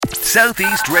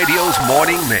Southeast Radio's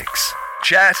morning mix.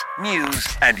 Chat, news,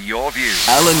 and your views.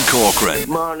 Alan Corcoran.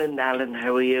 Morning, Alan.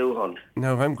 How are you, hon?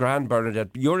 No, I'm grand, Bernadette.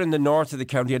 You're in the north of the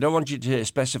county. I don't want you to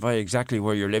specify exactly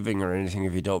where you're living or anything,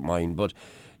 if you don't mind, but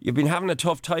you've been having a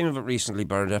tough time of it recently,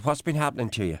 Bernadette. What's been happening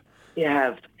to you? You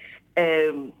have.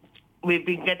 We've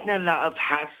been getting a lot of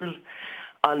hassle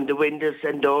on the windows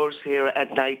and doors here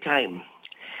at night time.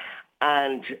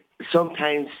 And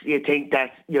sometimes you think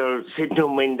that you're sitting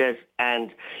on windows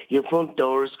and your front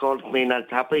door is going to come in on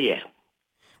top of you.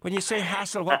 When you say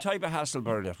hassle, what type of hassle,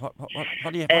 Bernadette? What's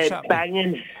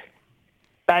happening?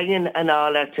 Banging and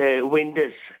all at the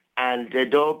windows and the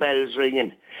doorbell's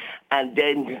ringing. And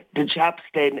then the chaps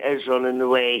then is running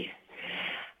away.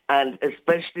 And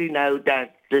especially now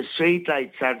that the street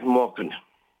lights aren't working.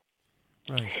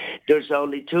 Right. There's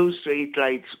only 2 street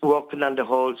lights working on the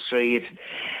whole street.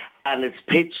 And it's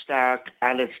pitch dark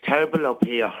and it's terrible up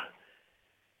here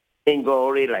in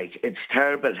Gorey, like, it's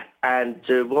terrible. And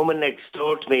the woman next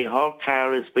door to me, her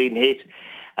car has been hit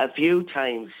a few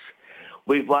times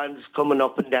with ones coming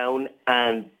up and down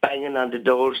and banging on the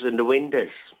doors and the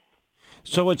windows.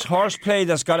 So it's horseplay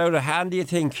that's got out of hand, do you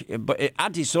think? But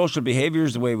antisocial behaviour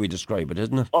is the way we describe it,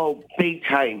 isn't it? Oh, big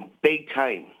time, big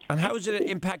time. And how is it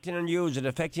impacting on you? Is it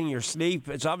affecting your sleep?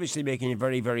 It's obviously making you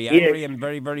very, very angry and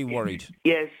very, very worried.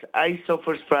 Yes, I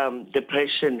suffer from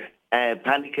depression,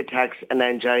 panic attacks and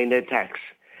angina attacks.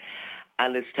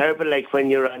 And it's terrible, like when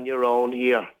you're on your own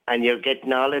here and you're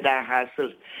getting all of that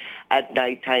hassle at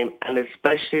night time, and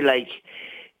especially like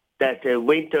that the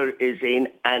winter is in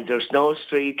and there's no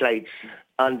street lights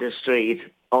on the street,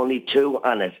 only 2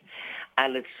 on it.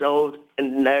 And it's so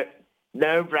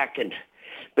nerve-wracking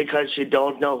because you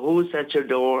don't know who's at your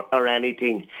door or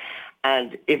anything.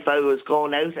 And if I was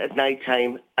going out at night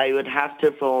time, I would have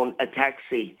to phone a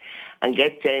taxi and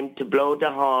get them to blow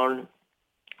the horn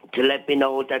to let me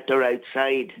know that they're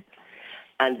outside.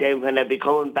 And then when I be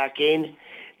coming back in,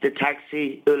 the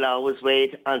taxi will always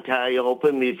wait until I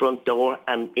open my front door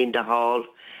and in the hall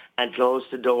and close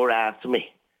the door after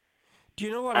me. Do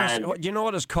you know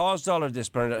what has caused all of this,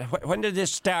 Bernadette? When did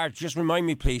this start? Just remind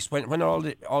me, please. When all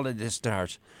of this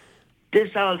start? This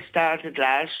all started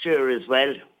last year as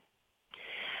well.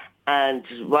 And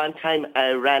one time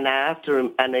I ran after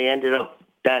him and I ended up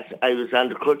that I was on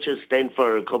the crutches then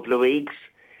for a couple of weeks.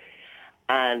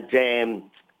 And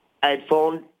I'd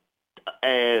phoned,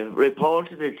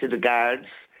 reported it to the guards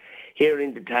here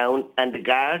in the town, and the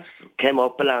guards came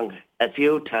up along a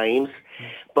few times.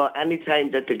 But any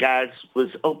time that the guards was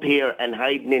up here and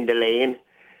hiding in the lane,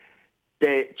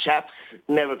 the chaps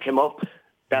never came up.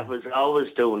 That was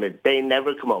always doing it. They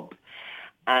never come up.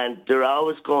 And they're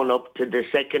always going up to the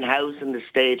second house in the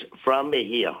state from me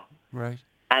here. Right.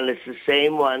 And it's the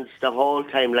same ones the whole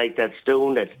time like that's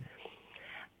doing it.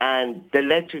 And the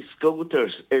electric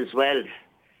scooters as well,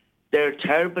 they're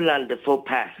terrible on the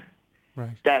footpath.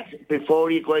 Right. That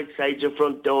before you go outside your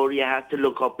front door, you have to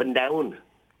look up and down.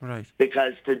 Right.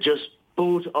 Because they just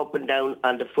boot up and down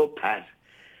on the footpath.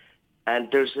 And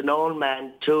there's an old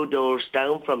man 2 doors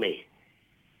down from me.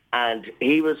 And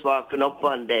he was walking up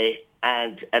one day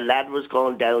and a lad was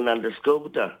going down on the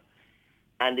scooter.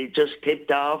 And he just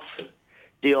tipped off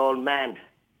the old man.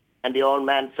 And the old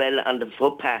man fell on the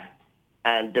footpath.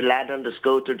 And the lad on the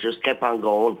scooter just kept on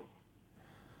going.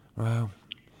 Wow.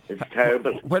 It's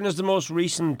terrible. When is the most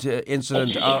recent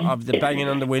incident of the banging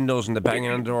on the windows and the banging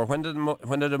on the door? When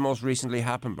did it most recently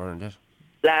happen, Bernadette?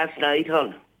 Last night,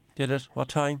 hon. Did it? What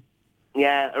time?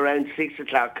 Yeah, around 6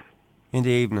 o'clock. In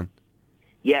the evening?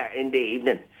 Yeah, in the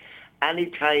evening. Any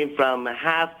time from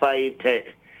 5:30 to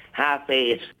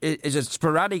 8:30. Is it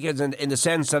sporadic in the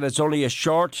sense that it's only a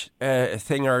short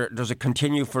thing, or does it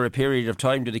continue for a period of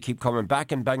time? Do they keep coming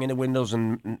back and banging the windows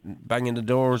and banging the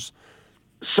doors?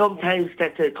 Sometimes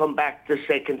that they come back the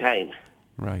second time.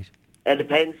 Right. It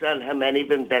depends on how many of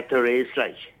them that there is,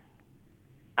 like.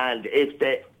 And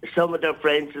if some of their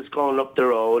friends is going up the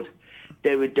road,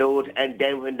 they would do it. And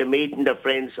then when they're meeting their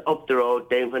friends up the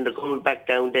road, then when they're coming back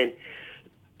down, then...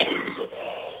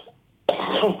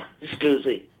 excuse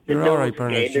me. You're all right,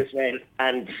 Bernard. As well.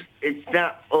 And it's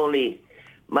not only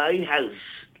my house,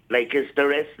 like it's the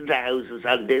rest of the houses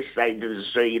on this side of the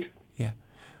street. Yeah.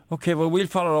 Okay, well, we'll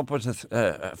follow up with it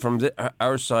from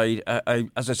our side.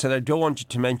 As I said, I don't want you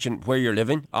to mention where you're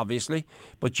living, obviously,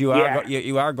 but you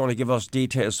are going to give us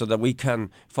details so that we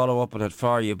can follow up on it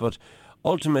for you. But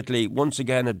ultimately, once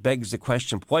again, it begs the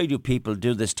question, why do people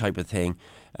do this type of thing?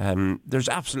 There's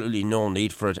absolutely no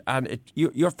need for it. And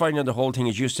you're finding the whole thing,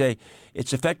 as you say,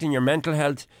 it's affecting your mental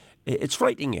health. It's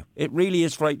frightening you. It really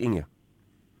is frightening you.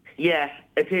 Yeah,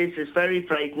 it is. It's very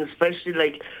frightening, especially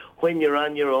like when you're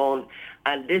on your own.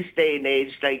 And this day and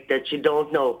age, like that, you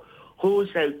don't know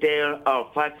who's out there or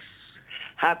what's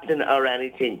happening or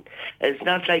anything. It's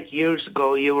not like years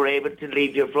ago you were able to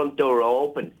leave your front door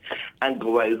open and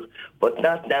go out, but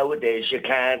not nowadays. You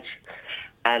can't,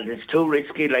 and it's too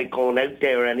risky, like going out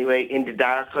there anyway in the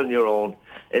dark on your own.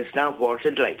 It's not worth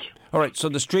it, like. All right, so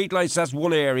the street lights, that's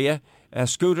one area.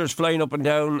 Scooters flying up and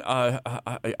down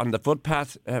on the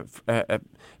footpath,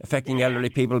 affecting elderly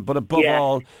people. But above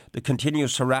all, the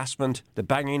continuous harassment, the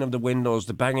banging of the windows,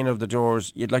 the banging of the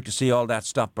doors. You'd like to see all that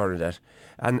stop, Bernadette.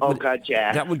 And God,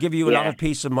 yeah. That would give you a lot of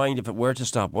peace of mind if it were to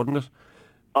stop, wouldn't it?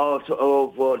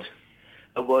 It would.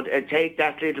 It would. It'd take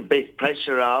that little bit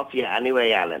pressure off you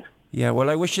anyway, Alan. Yeah, well,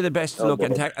 I wish you the best of luck,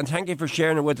 and thank you for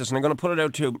sharing it with us. And I'm going to put it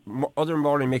out to other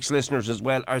Morning Mix listeners as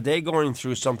well. Are they going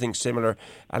through something similar?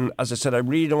 And as I said, I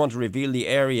really don't want to reveal the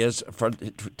areas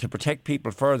to protect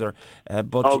people further.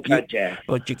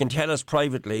 But you can tell us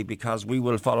privately, because we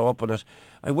will follow up on it.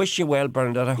 I wish you well,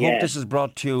 Bernadette. I hope this is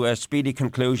brought to a speedy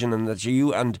conclusion, and that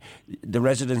you and the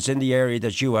residents in the area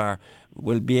that you are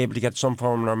will be able to get some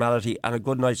form of normality and a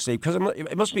good night's sleep. Because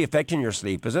it must be affecting your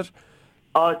sleep, is it?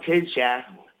 Oh, it is, yeah.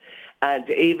 And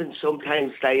even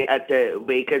sometimes, like at the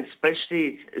weekend,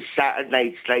 especially Saturday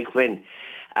nights, like when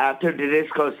after the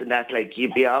discos and that, like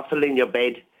you'd be awful in your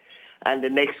bed, and the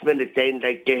next minute then,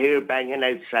 like you hear banging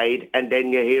outside, and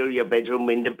then you hear your bedroom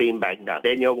window being banged on.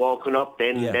 Then you're walking up,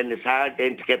 then it's hard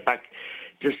then to get back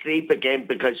to sleep again,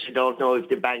 because you don't know if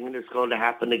the banging is going to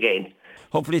happen again.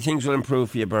 Hopefully things will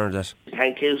improve for you, Bernadette.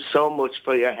 Thank you so much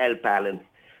for your help, Alan.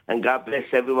 And God bless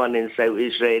everyone in South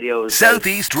East Radio. South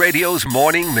East Radio's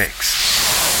Morning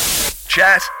Mix.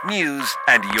 Chat, news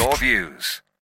and your views.